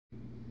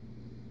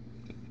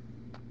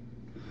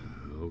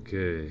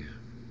Okay,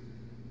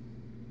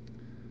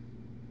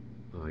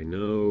 I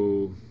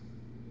know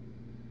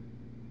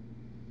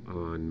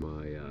on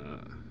my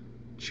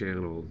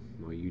channel,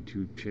 my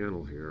YouTube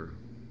channel here,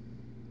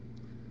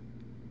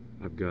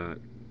 I've got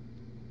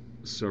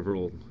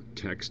several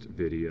text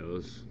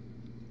videos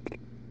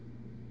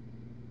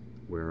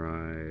where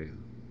I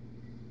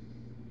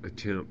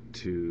attempt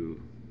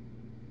to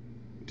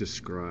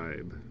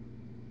describe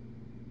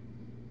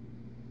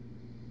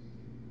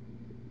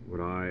what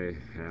I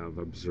have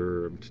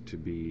observed to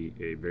be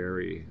a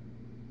very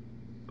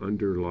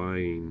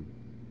underlying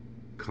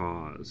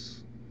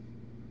cause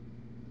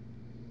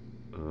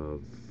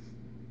of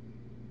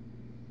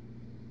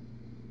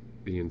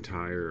the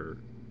entire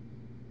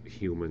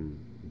human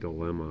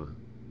dilemma.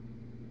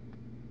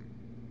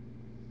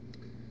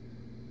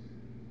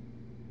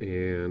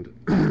 And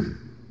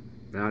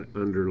that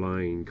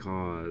underlying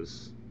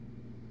cause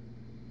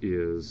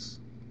is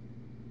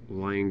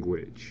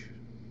language.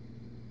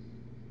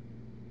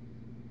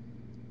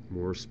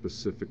 More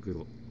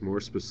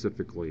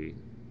specifically,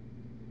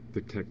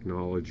 the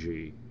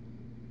technology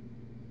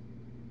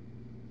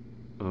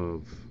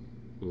of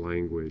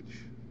language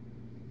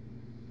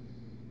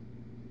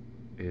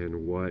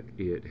and what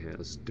it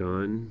has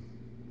done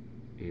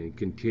and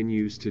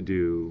continues to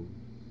do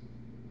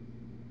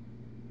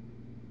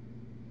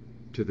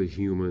to the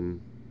human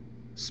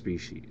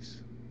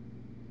species.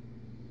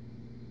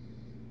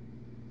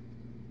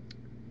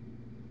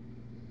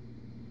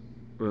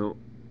 Well,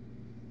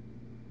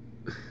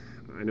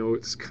 I know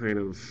it's kind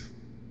of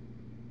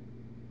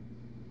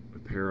a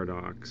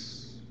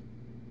paradox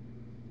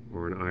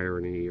or an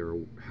irony, or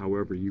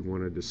however you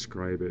want to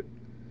describe it,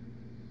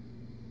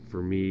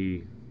 for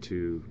me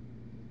to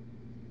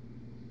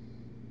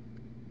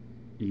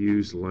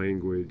use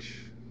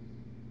language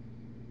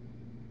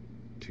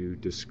to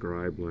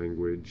describe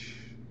language,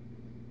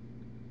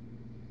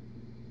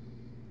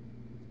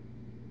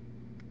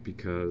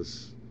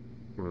 because,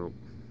 well,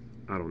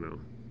 I don't know.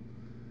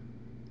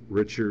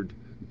 Richard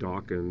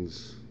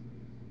Dawkins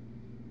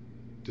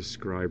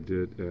described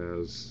it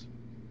as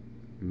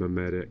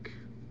mimetic,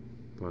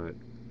 but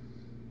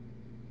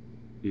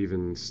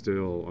even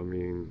still, I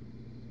mean,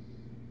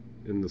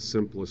 in the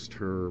simplest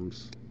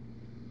terms,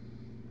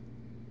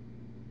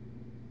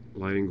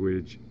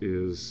 language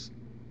is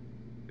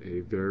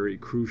a very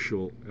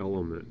crucial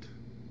element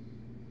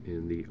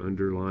in the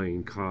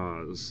underlying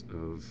cause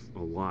of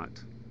a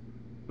lot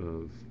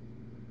of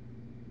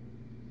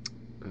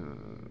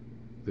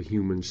the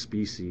human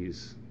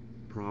species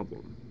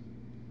problem.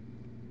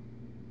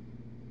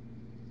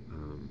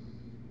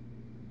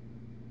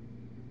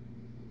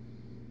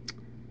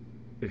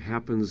 It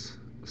happens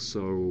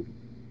so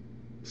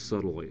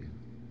subtly,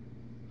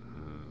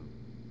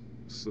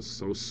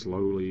 so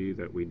slowly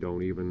that we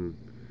don't even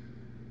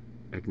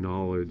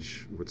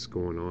acknowledge what's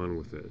going on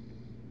with it.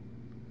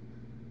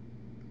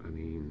 I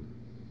mean,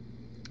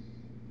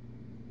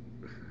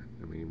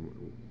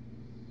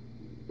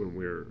 when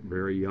we're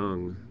very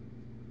young,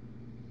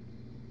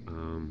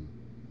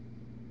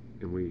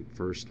 and we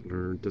first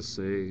learn to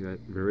say that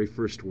very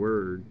first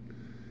word,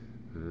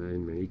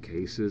 in many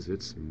cases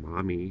it's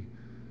mommy,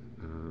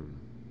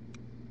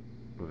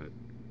 but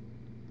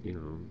you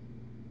know,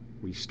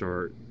 we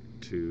start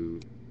to,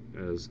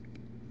 as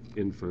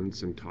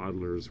infants and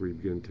toddlers, we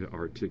begin to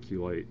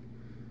articulate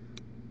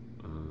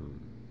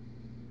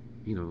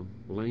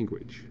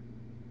language.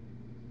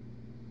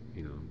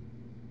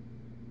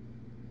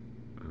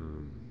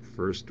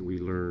 First we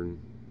learn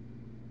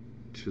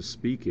to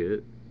speak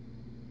it,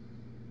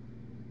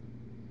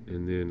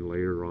 and then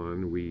later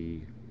on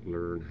we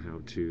learn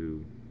how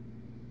to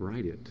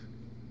write it.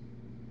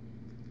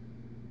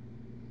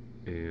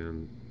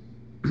 And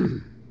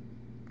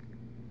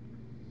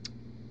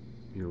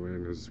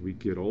and as we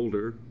get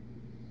older,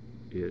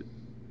 it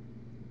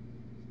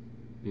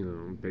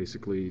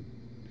basically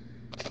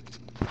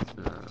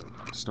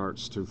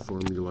starts to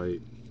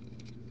formulate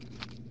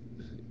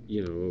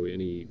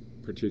any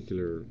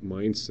particular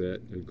mindset,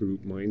 a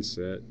group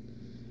mindset,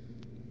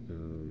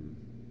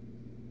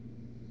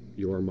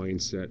 your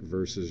mindset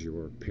versus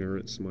your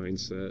parents'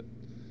 mindset,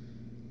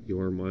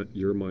 your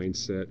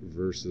mindset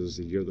versus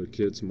the other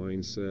kid's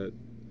mindset.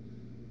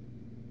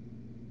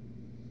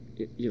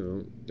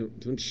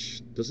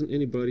 Doesn't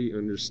anybody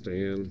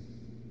understand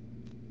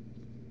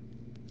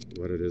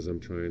what it is I'm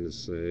trying to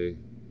say?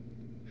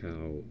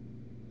 How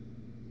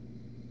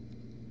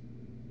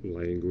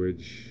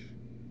language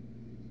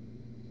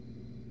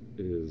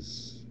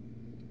is,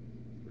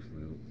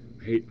 well,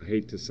 I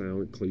hate to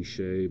sound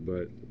cliche,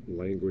 but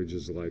language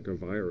is like a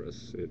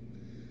virus. It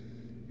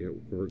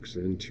works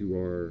into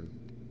our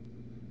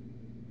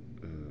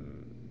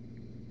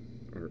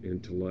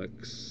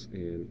intellects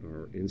and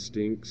our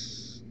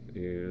instincts,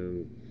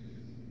 and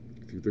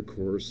through the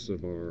course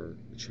of our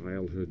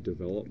childhood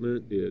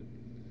development, it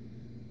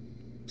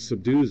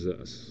subdues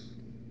us.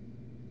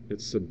 It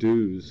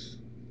subdues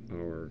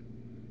our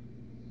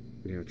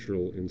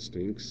natural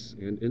instincts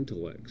and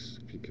intellects,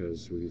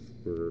 because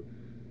we're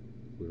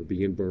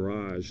being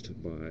barraged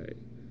by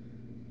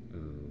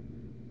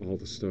all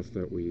the stuff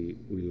that we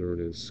learn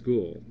in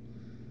school,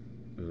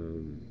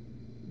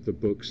 the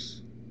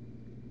books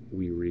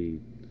we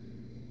read,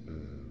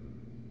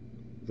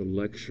 the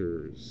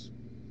lectures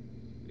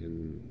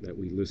that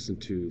we listen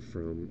to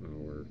from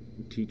our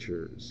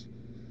teachers.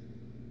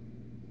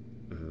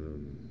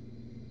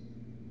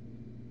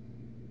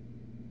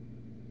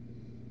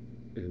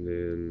 And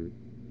then,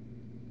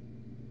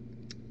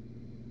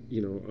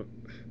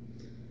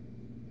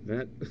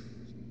 that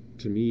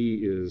to me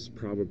is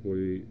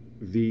probably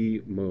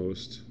the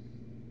most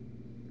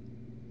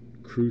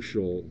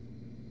crucial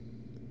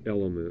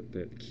element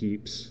that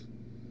keeps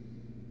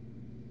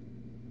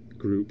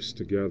groups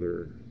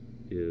together,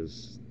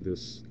 is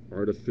this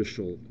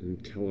artificial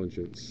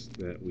intelligence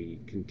that we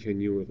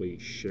continually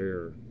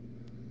share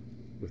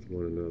with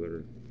one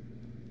another.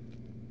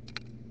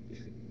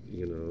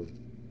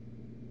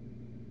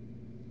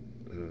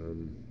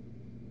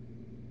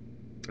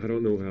 I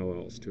don't know how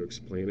else to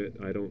explain it.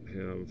 I don't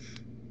have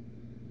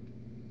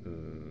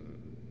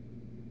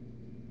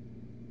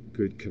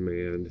good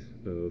command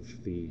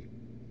of the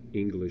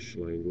English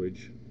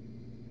language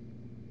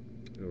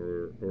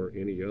or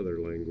any other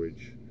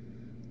language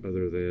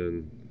other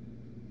than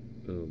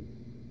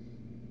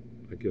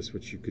I guess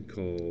what you could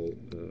call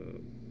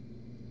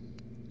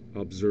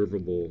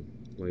observable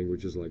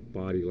languages, like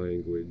body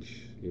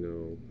language,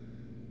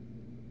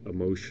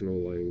 emotional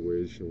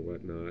language and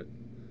whatnot.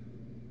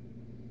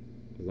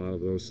 A lot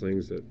of those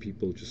things that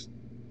people just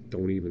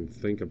don't even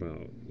think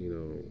about,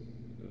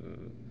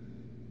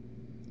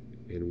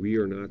 and we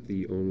are not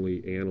the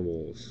only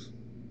animals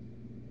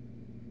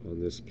on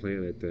this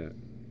planet that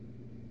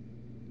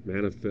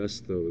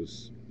manifest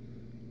those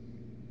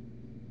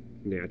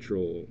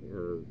natural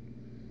or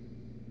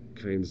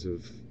kinds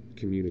of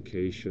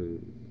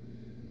communication.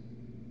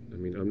 I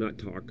mean, I'm not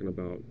talking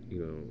about,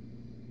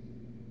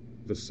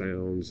 the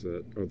sounds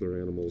that other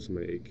animals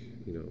make,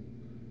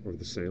 or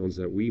the sounds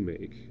that we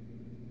make.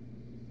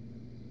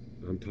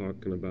 I'm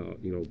talking about,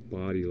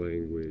 body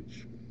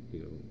language,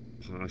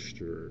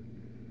 posture,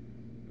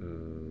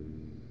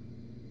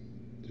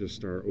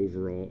 just our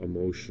overall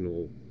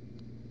emotional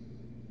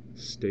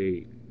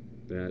state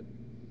that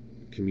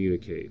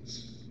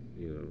communicates,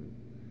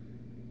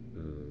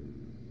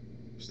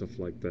 stuff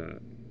like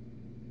that.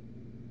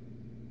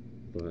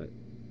 But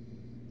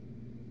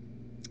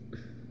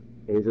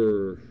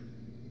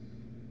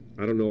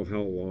I don't know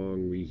how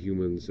long we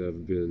humans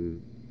have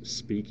been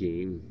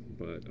speaking,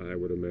 but I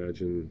would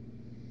imagine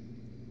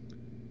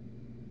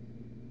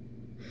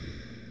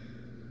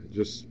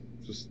just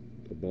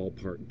a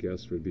ballpark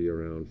guess would be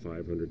around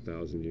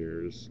 500,000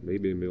 years,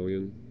 maybe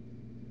 1,000,000.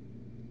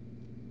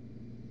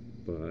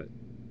 But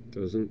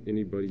doesn't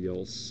anybody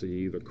else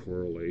see the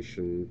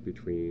correlation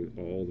between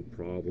all the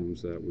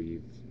problems that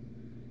we've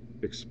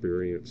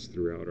experienced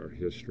throughout our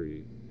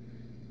history,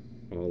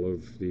 all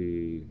of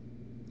the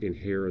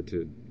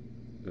inherited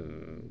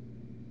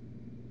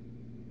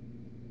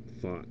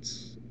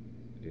thoughts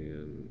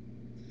and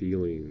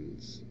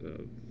feelings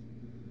of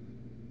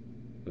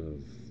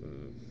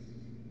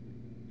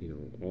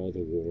all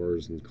the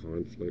wars and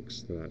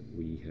conflicts that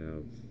we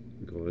have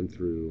gone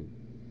through,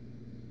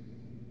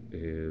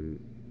 and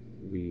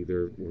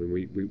when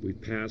we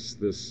pass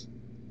this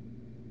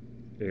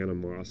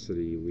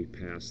animosity, we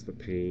pass the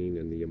pain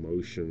and the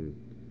emotion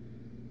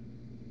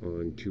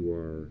on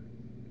to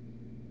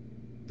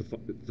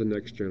the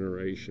next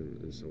generation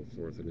and so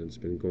forth, and it's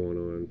been going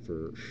on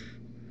for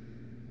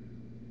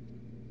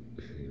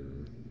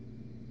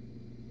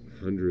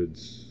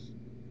hundreds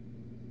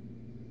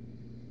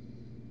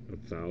of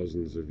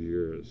thousands of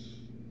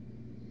years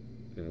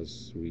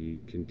as we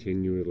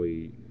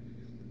continually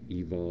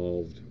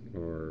evolved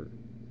our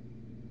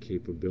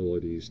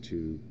capabilities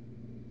to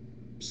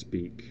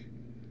speak,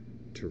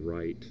 to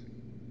write,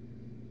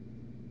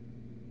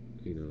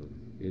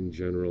 in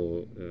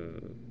general,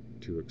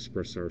 to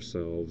express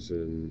ourselves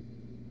in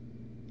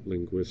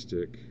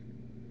linguistic.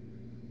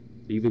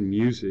 Even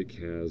music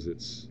has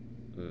its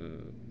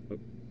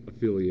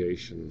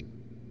affiliation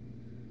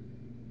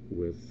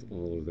with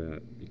all of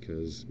that,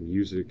 because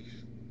music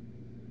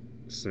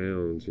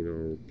sounds,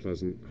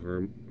 pleasant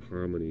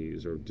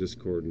harmonies or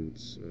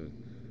discordants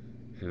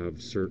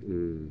have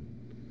certain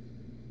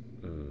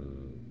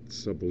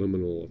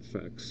subliminal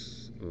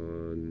effects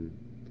on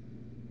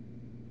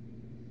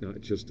not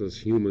just us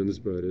humans,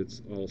 but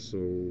it's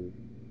also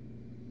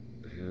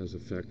has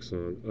effects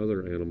on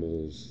other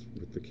animals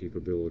with the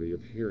capability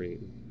of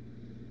hearing.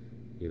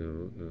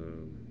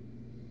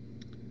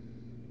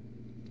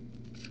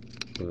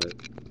 But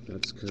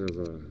that's kind of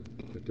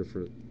a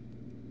different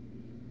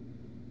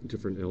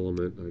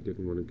element I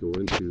didn't want to go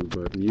into.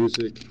 But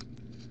music,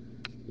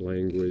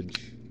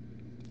 language,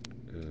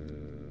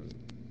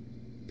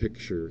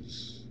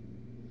 pictures,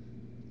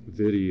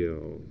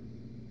 video.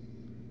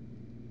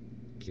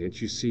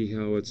 Can't you see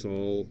how it's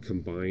all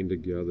combined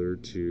together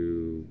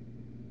to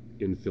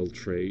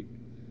infiltrate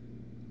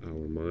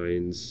our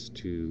minds,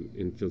 to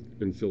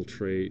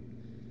infiltrate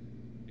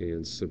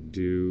and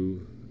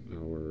subdue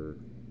our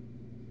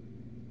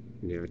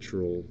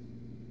natural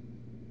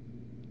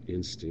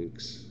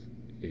instincts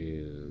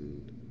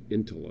and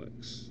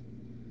intellects.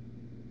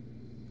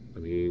 I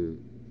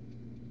mean,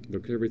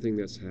 look at everything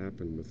that's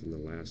happened within the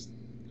last,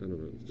 I don't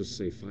know, just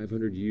say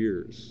 500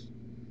 years.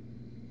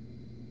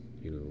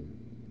 You know,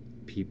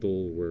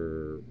 people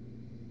were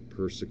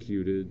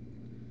persecuted,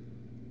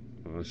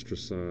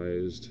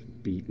 ostracized,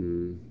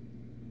 beaten,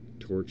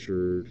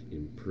 tortured,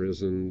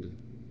 imprisoned,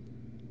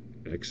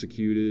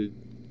 executed,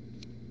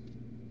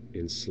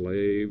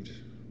 enslaved,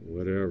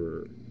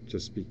 whatever,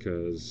 just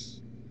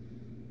because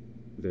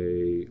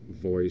they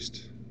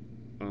voiced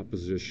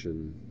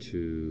opposition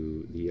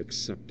to the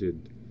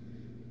accepted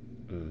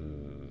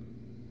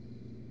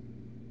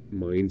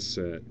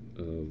mindset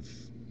of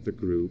the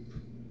group,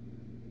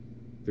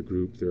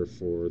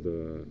 therefore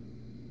the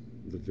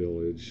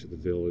village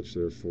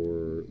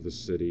therefore the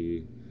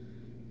city,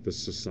 the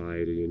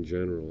society in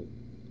general.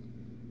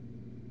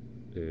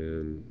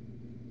 And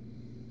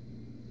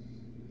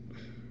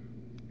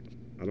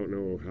I don't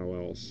know how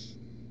else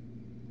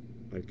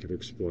I could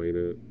explain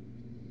it.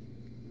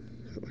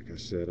 Like I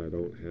said, I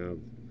don't have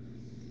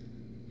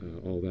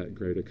all that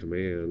great a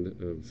command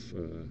of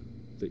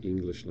the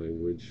English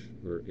language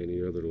or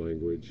any other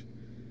language.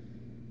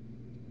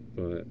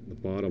 But the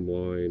bottom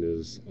line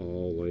is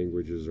all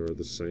languages are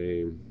the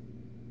same,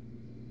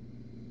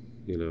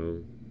 you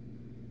know,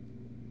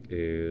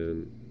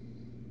 and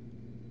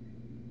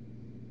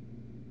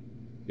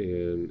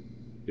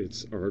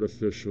it's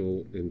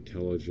artificial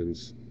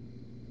intelligence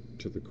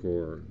to the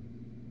core.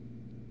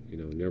 You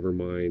know, never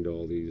mind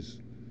all these,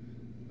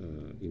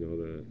 you know,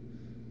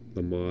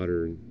 the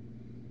modern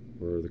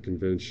or the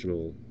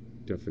conventional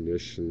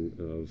definition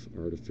of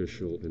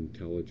artificial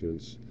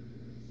intelligence.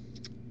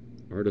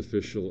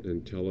 Artificial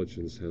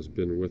intelligence has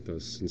been with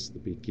us since the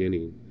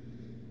beginning,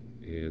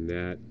 and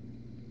that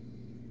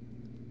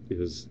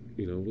is,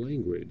 you know,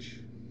 language,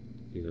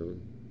 you know,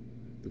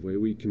 the way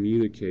we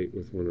communicate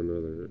with one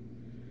another,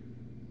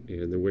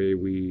 and the way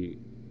we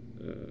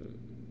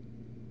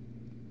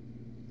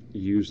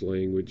use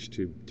language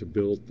to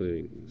build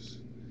things,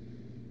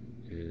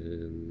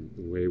 and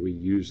the way we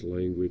use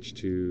language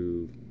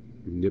to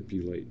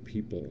manipulate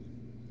people.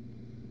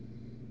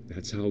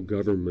 That's how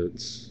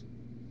governments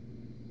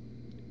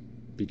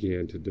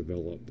began to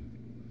develop.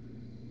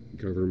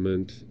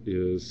 Government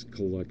is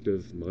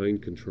collective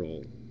mind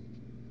control.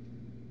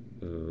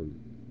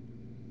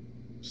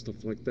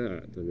 Stuff like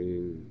that. I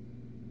mean,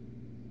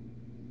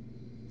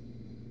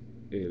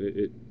 and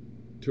it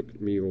took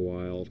me a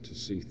while to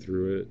see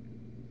through it.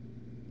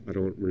 I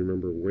don't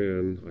remember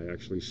when I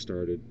actually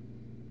started,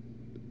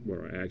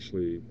 where I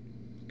actually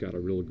got a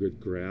real good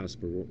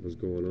grasp of what was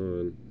going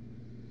on.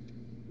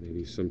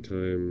 Maybe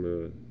sometime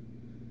in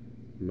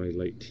my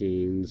late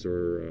teens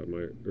or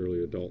my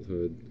early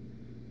adulthood,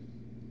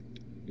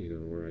 you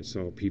know, where I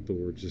saw people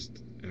were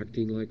just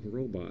acting like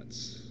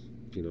robots,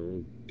 you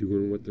know,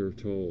 doing what they're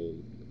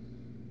told.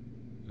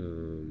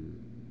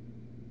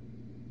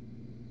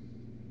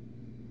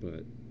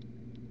 But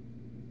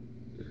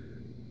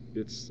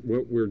it's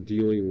what we're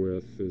dealing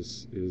with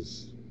is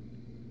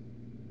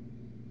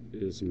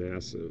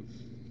massive.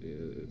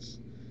 It's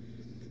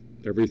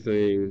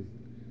everything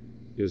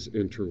is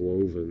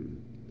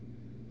interwoven,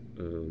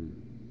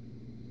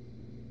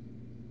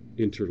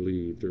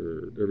 interleaved,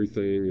 or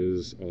everything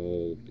is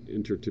all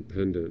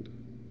interdependent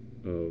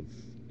of,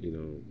 you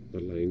know,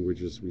 the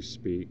languages we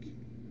speak.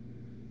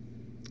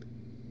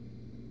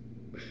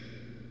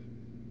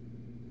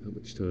 How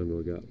much time do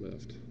I got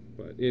left?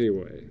 But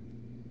anyway,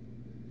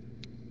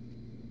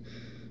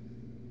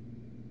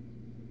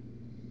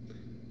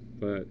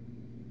 but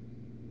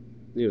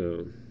you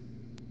know,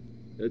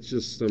 it's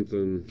just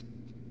something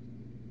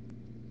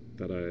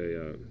that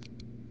I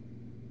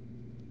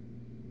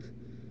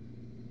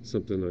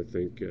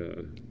think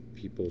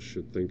people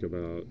should think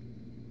about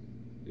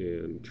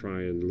and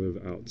try and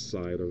live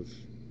outside of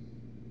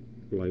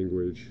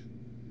language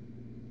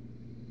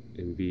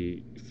and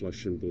be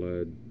flesh and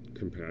blood,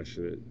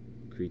 compassionate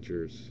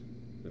creatures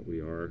that we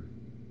are,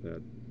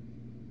 that,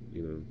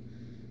 you know,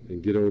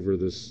 and get over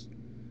this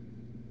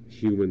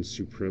human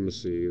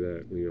supremacy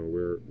that, you know,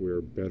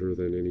 we're better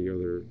than any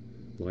other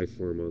life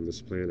form on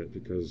this planet,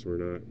 because we're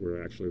not.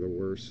 We're actually the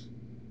worst,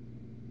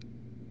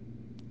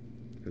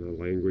 and our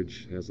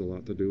language has a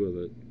lot to do with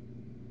it.